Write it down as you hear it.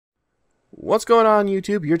What's going on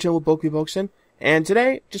YouTube? Your channel with Bulky Boxon, and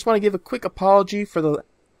today just want to give a quick apology for the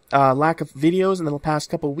lack of videos in the past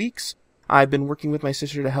couple weeks. I've been working with my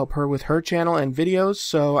sister to help her with her channel and videos,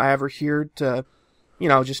 so I have her here to,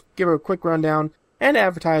 just give her a quick rundown and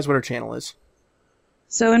advertise what her channel is.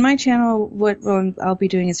 So in my channel, what I'll be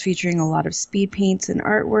doing is featuring a lot of speed paints and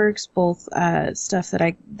artworks, both stuff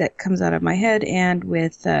that comes out of my head and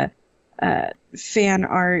with fan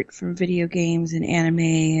art from video games and anime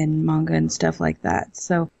and manga and stuff like that.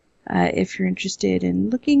 So if you're interested in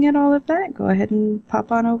looking at all of that, go ahead and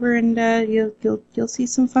pop on over and you'll see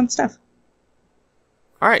some fun stuff.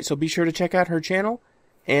 Alright, so be sure to check out her channel,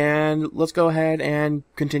 and let's go ahead and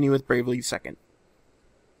continue with Bravely Second.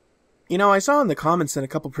 I saw in the comments in a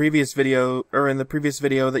couple previous video, or in the previous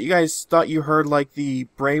video, that you guys thought you heard like the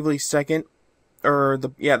Bravely Second, or the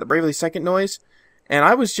Bravely Second noise. And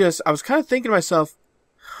I was kind of thinking to myself,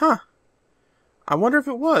 I wonder if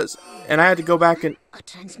it was. And I had to go back and... A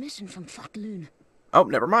transmission from Fatloon. Oh,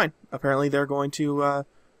 never mind. Apparently they're going to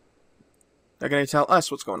tell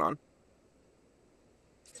us what's going on.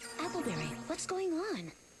 Appleberry, what's going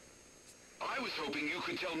on? I was hoping you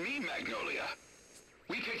could tell me, Magnolia.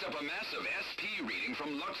 We picked up a massive SP reading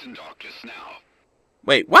from Luxembourg just now.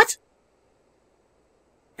 Wait, what?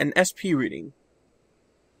 An SP reading.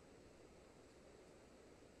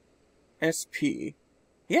 SP.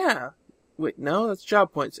 Yeah. Wait, no, that's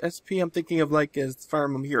job points. SP I'm thinking of like as Fire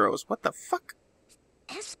Emblem Heroes. What the fuck?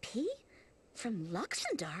 SP? From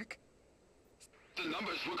Luxembourg? The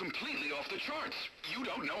numbers were completely off the charts. You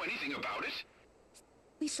don't know anything about it?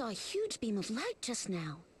 We saw a huge beam of light just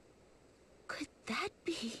now. Could that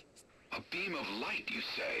be... A beam of light, you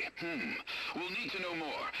say? We'll need to know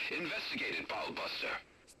more. Investigate it, Ballbuster.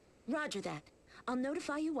 Roger that. I'll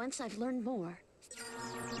notify you once I've learned more.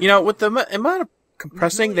 With the amount of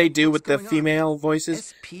compressing they do with the female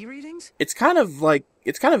voices, SP readings? it's kind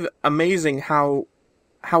of amazing how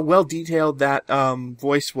well detailed that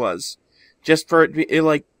voice was. Just for it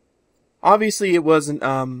like, obviously it wasn't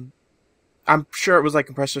I'm sure it was like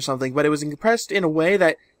compressed or something, but it was compressed in a way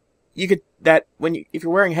that if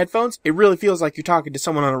you're wearing headphones, it really feels like you're talking to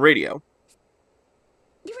someone on a radio.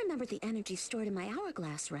 You remember the energy stored in my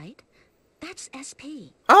hourglass, right? That's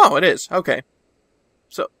SP. Oh, it is. Okay.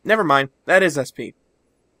 So, never mind. That is SP.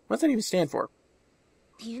 What's that even stand for?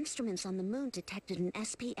 The instruments on the moon detected an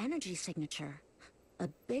SP energy signature. A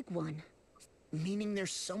big one. Meaning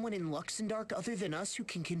there's someone in Luxembourg other than us who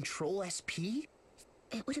can control SP?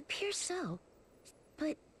 It would appear so.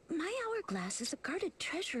 But my hourglass is a guarded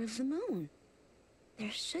treasure of the moon.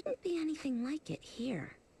 There shouldn't be anything like it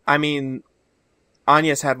here. I mean,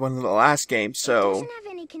 Anya's had one in the last game, so... It doesn't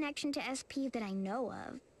have any connection to SP that I know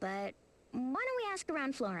of, but why don't we ask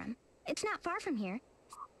around Florum? It's not far from here.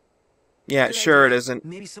 Yeah, Good sure idea. it isn't.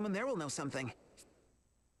 Maybe someone there will know something.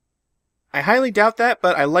 I highly doubt that,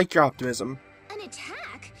 but I like your optimism. An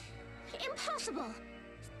attack? Impossible!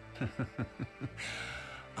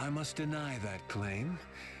 I must deny that claim.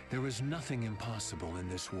 There is nothing impossible in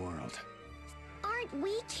this world. Aren't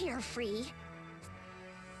we carefree?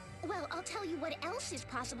 Well, I'll tell you what else is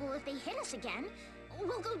possible if they hit us again.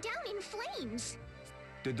 We'll go down in flames.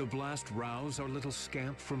 Did the blast rouse our little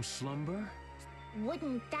scamp from slumber?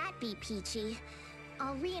 Wouldn't that be peachy?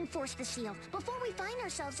 I'll reinforce the seal before we find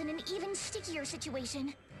ourselves in an even stickier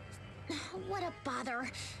situation. What a bother.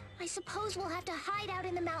 I suppose we'll have to hide out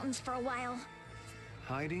in the mountains for a while.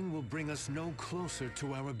 Hiding will bring us no closer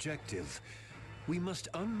to our objective. We must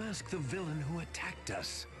unmask the villain who attacked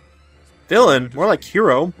us. Villain? More like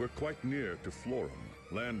hero. We're quite near to Florum,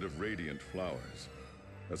 land of radiant flowers.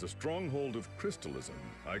 As a stronghold of crystalism,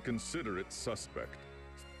 I consider it suspect.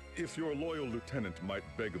 If your loyal lieutenant might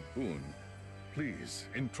beg a boon, please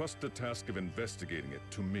entrust the task of investigating it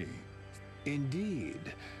to me.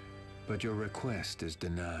 Indeed, but your request is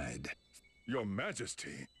denied. Your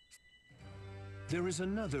Majesty. There is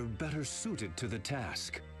another better suited to the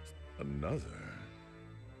task. Another?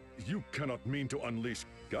 You cannot mean to unleash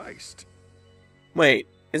Geist. Wait,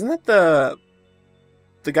 isn't that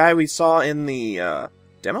the guy we saw in the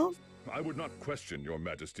demo? I would not question your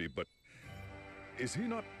Majesty, but is he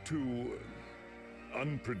not too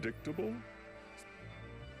unpredictable?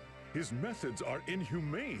 His methods are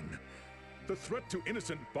inhumane. The threat to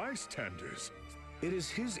innocent bystanders. It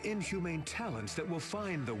is his inhumane talents that will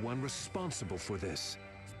find the one responsible for this.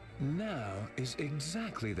 Now is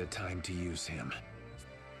exactly the time to use him.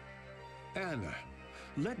 Anna,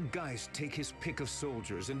 let Geist take his pick of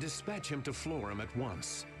soldiers and dispatch him to Florum at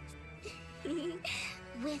once.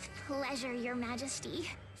 With pleasure, Your Majesty.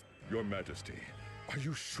 Your Majesty, are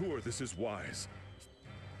you sure this is wise?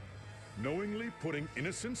 Knowingly putting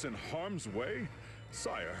innocents in harm's way?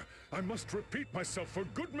 Sire, I must repeat myself for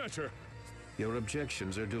good measure. Your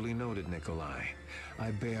objections are duly noted, Nikolai.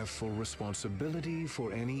 I bear full responsibility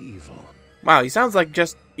for any evil. Wow, he sounds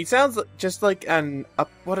just like an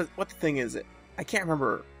what the thing is it? I can't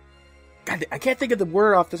remember. God, I can't think of the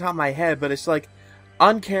word off the top of my head, but it's like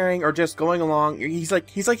uncaring or just going along.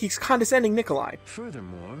 He's condescending Nikolai.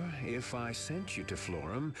 Furthermore, if I sent you to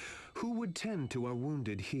Florum, who would tend to our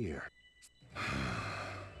wounded here?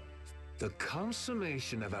 The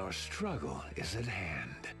consummation of our struggle is at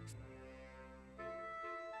hand.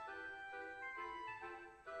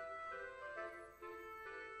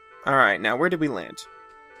 Alright, now where did we land?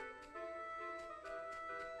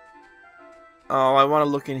 Oh, I want to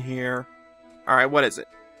look in here. Alright, what is it?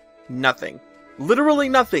 Nothing. Literally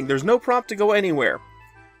nothing. There's no prompt to go anywhere.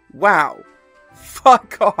 Wow.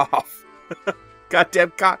 Fuck off.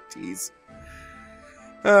 Goddamn cock tease.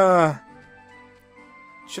 Should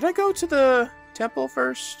I go to the temple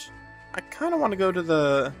first? I kind of want to go to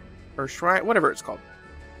the... or shrine, whatever it's called.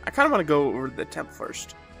 I kind of want to go over to the temple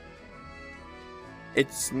first.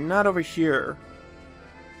 It's not over here.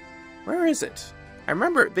 Where is it? I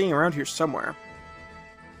remember it being around here somewhere.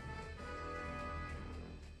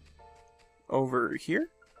 Over here?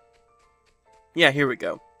 Yeah, here we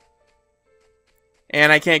go.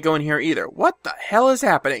 And I can't go in here either. What the hell is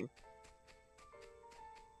happening?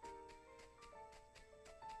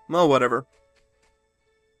 Well, whatever.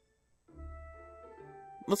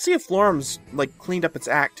 Let's see if Florum's, like, cleaned up its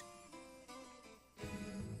act.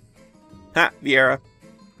 Ha! Viera.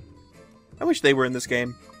 I wish they were in this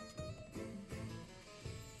game.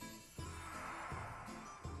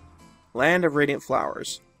 Land of Radiant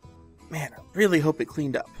Flowers. Man, I really hope it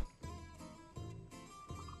cleaned up.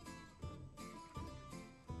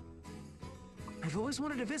 I've always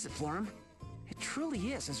wanted to visit Florum. It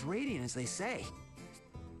truly is as radiant as they say.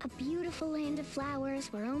 A beautiful land of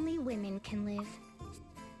flowers where only women can live.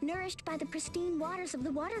 Nourished by the pristine waters of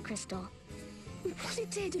the water crystal.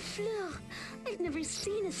 Cité de fleurs. I've never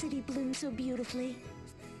seen a city bloom so beautifully.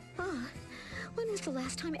 Ah, when was the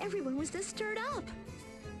last time everyone was this stirred up?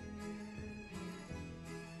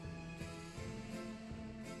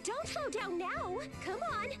 Don't slow down now. Come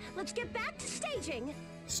on, let's get back to staging.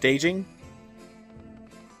 Staging?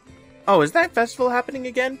 Oh, is that festival happening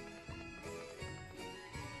again?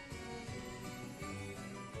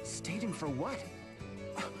 Staging for what?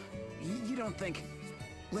 You don't think...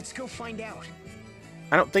 Let's go find out.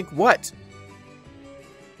 I don't think what?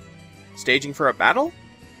 Staging for a battle?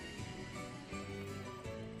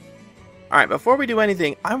 Alright, before we do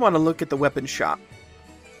anything, I want to look at the weapon shop.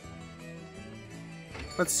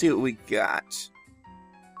 Let's see what we got.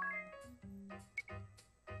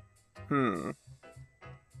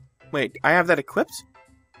 Wait, I have that equipped?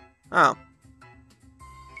 Oh.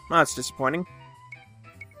 Well, that's disappointing.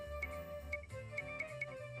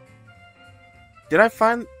 Did I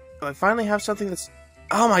finally have something that's...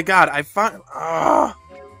 Oh my god,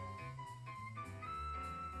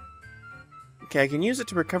 Okay, I can use it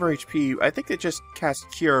to recover HP. I think it just casts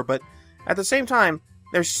Cure, but at the same time,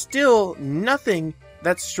 there's still nothing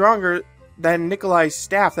that's stronger than Nikolai's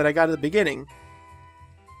staff that I got at the beginning.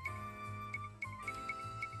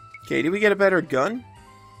 Okay, did we get a better gun?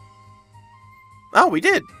 Oh, we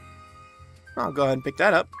did! I'll go ahead and pick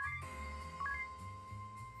that up.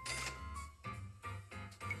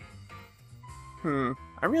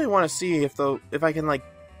 I really want to see if I can, like,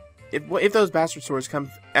 if those bastard swords come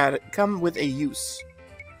with a use.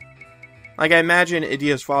 Like, I imagine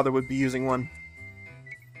Idia's father would be using one.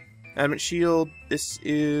 Adamant shield. This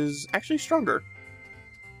is actually stronger.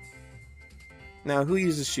 Now, who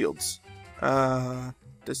uses shields?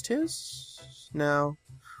 Does Tiz? No.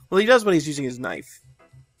 Well, he does when he's using his knife.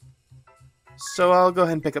 So I'll go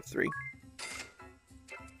ahead and pick up 3.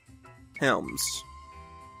 Helms.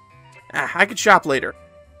 I could shop later.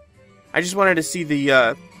 I just wanted to see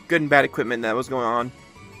the good and bad equipment that was going on.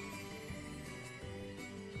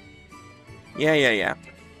 Yeah.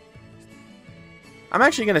 I'm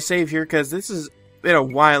actually gonna save here because this has been a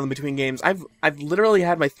while in between games. I've literally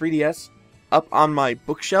had my 3DS up on my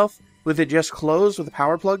bookshelf with it just closed with the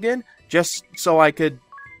power plugged in, just so I could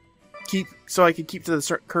keep to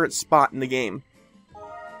the current spot in the game.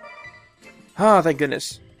 Oh, thank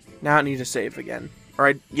goodness. Now I need to save again.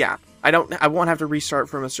 Or I won't have to restart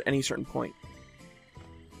from any certain point.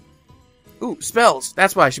 Ooh, spells!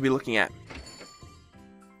 That's what I should be looking at.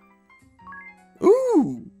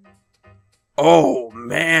 Ooh! Oh,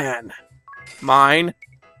 man! Mine.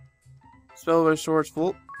 Spell of swords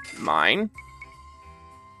full. Mine.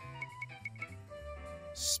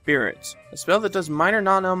 Spirit. A spell that does minor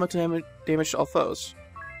non-elemental damage to all foes.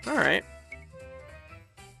 Alright.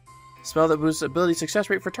 Spell that boosts ability success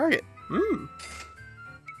rate for target.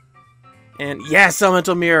 And yes,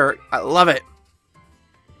 Elemental Mirror! I love it!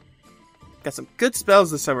 Got some good spells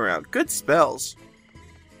this time around. Good spells.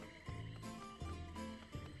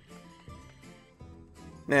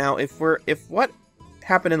 Now, if what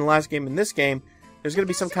happened in the last game in this game, there's going to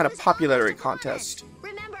be some kind of popularity contest.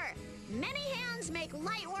 Remember, many hands make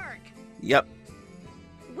light work. Yep.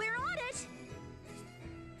 We're on it.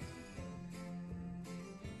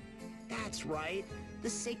 That's right. The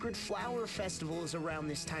Sacred Flower Festival is around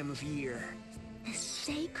this time of year. The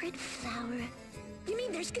Sacred Flower? You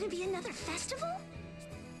mean there's gonna be another festival?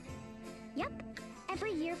 Yep.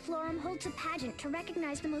 Every year, Florum holds a pageant to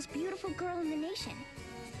recognize the most beautiful girl in the nation.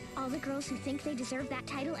 All the girls who think they deserve that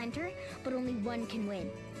title enter, but only one can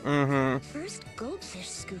win. First goldfish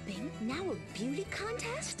scooping, now a beauty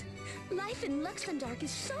contest? Life in Luxembourg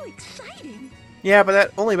is so exciting. Yeah, but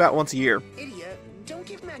that only about once a year. Idiot, don't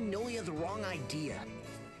give Magnolia the wrong idea.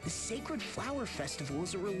 The Sacred Flower Festival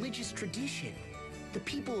is a religious tradition. The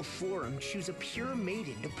people of Florum choose a pure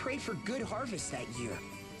maiden to pray for good harvest that year.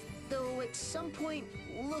 Though at some point,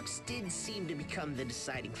 looks did seem to become the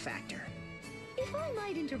deciding factor. If I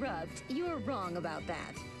might interrupt, you're wrong about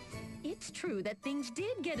that. It's true that things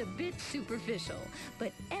did get a bit superficial,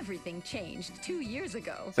 but everything changed 2 years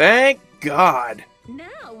ago. Thank God!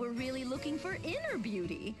 Now we're really looking for inner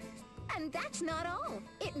beauty. And that's not all.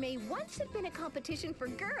 It may once have been a competition for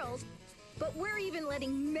girls, but we're even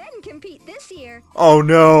letting men compete this year. Oh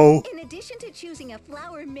no! In addition to choosing a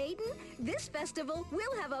flower maiden, this festival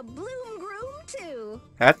will have a bloom groom too.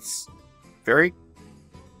 That's very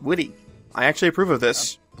witty. I actually approve of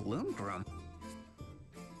this. Bloom groom?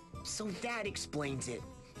 So that explains it.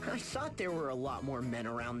 I thought there were a lot more men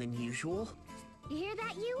around than usual. You hear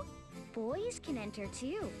that, you? Boys can enter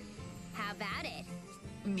too. How about it?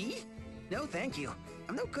 Me? No, thank you.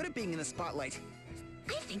 I'm no good at being in the spotlight.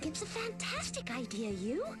 I think it's a fantastic idea,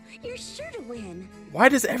 you. You're sure to win. Why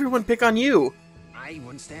does everyone pick on you? I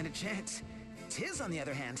wouldn't stand a chance. Tiz, on the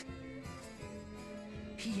other hand,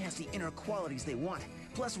 he has the inner qualities they want,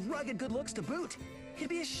 plus rugged good looks to boot. He'd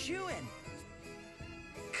be a shoo-in.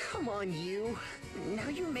 Come on, you. Now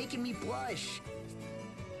you're making me blush.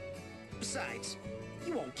 Besides,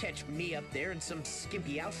 you won't catch me up there in some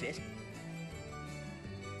skimpy outfit.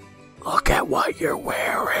 Look at what you're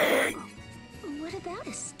wearing. What about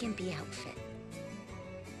a skimpy outfit?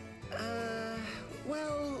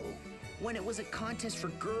 Well, when it was a contest for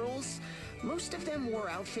girls, most of them wore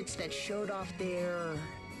outfits that showed off their,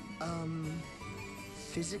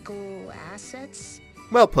 physical assets.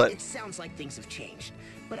 Well put. It sounds like things have changed,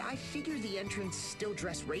 but I figure the entrants still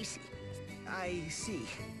dress racy. I see.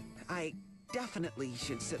 I definitely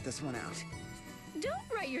should sit this one out. Don't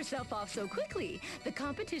write yourself off so quickly. The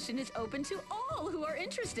competition is open to all who are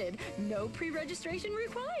interested. No pre-registration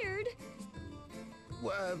required.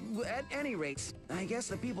 At any rate, I guess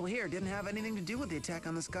the people here didn't have anything to do with the attack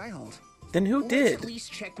on the Skyhold. Then who Let's did? at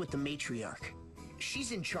least check with the matriarch.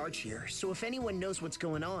 She's in charge here, so if anyone knows what's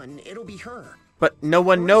going on, it'll be her. But no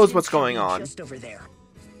one knows what's going on. Just over there.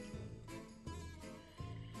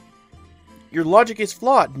 Your logic is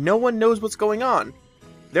flawed. No one knows what's going on.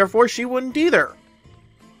 Therefore, she wouldn't either.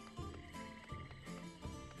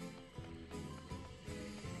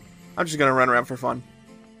 I'm just gonna run around for fun.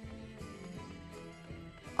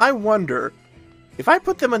 I wonder, if I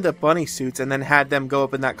put them into bunny suits and then had them go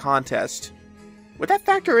up in that contest, would that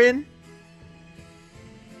factor in?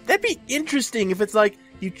 That'd be interesting if it's like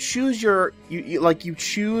you choose your you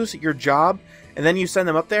choose your job and then you send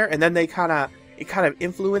them up there and then it kind of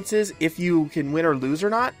influences if you can win or lose or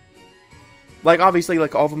not. Like obviously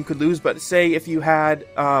like all of them could lose, but say if you had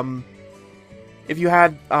one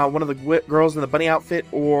of the girls in the bunny outfit,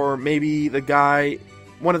 or maybe the guy,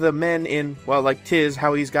 one of the men in, well, like Tiz,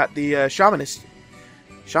 how he's got the shamanist?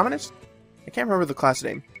 I can't remember the class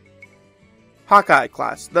name. Hawkeye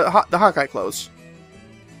class, the Hawkeye clothes.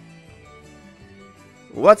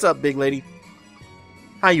 What's up, big lady?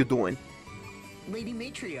 How you doing? Lady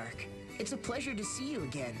Matriarch, it's a pleasure to see you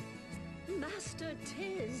again. Master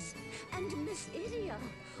Tiz and Miss Idia,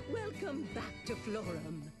 welcome back to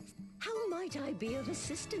Florum. How might I be of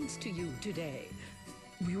assistance to you today?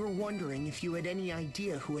 We were wondering if you had any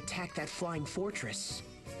idea who attacked that flying fortress.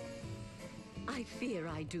 I fear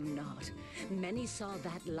I do not. Many saw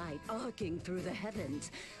that light arcing through the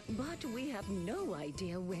heavens, but we have no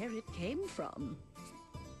idea where it came from.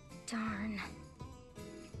 Darn.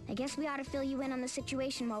 I guess we ought to fill you in on the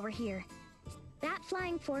situation while we're here. That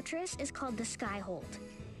flying fortress is called the Skyhold,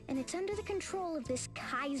 and it's under the control of this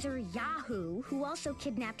Kaiser Yahoo, who also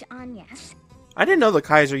kidnapped Agnes. I didn't know the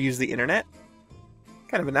Kaiser used the internet.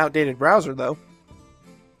 Kind of an outdated browser, though.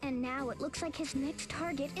 And now it looks like his next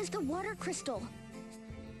target is the water crystal.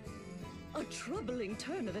 A troubling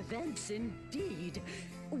turn of events indeed.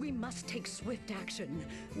 We must take swift action.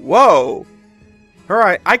 Whoa!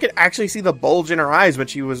 I could actually see the bulge in her eyes when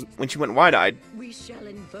she went wide-eyed. We shall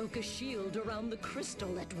invoke a shield around the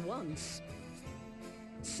crystal at once.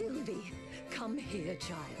 Sylvie, come here,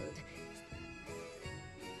 child.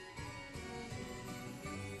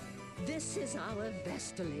 This is our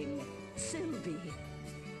Vestaling, Sylvie.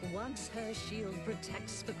 Once her shield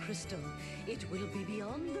protects the crystal, it will be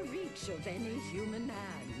beyond the reach of any human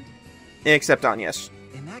hand. Except Agnes.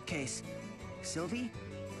 In that case, Sylvie,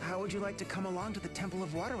 how would you like to come along to the Temple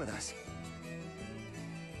of Water with us?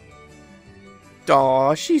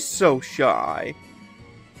 Aw, she's so shy.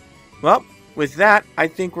 Well, with that, I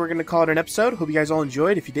think we're going to call it an episode. Hope you guys all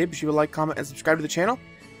enjoyed. If you did, be sure to like, comment, and subscribe to the channel.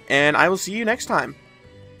 And I will see you next time.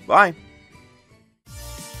 Bye.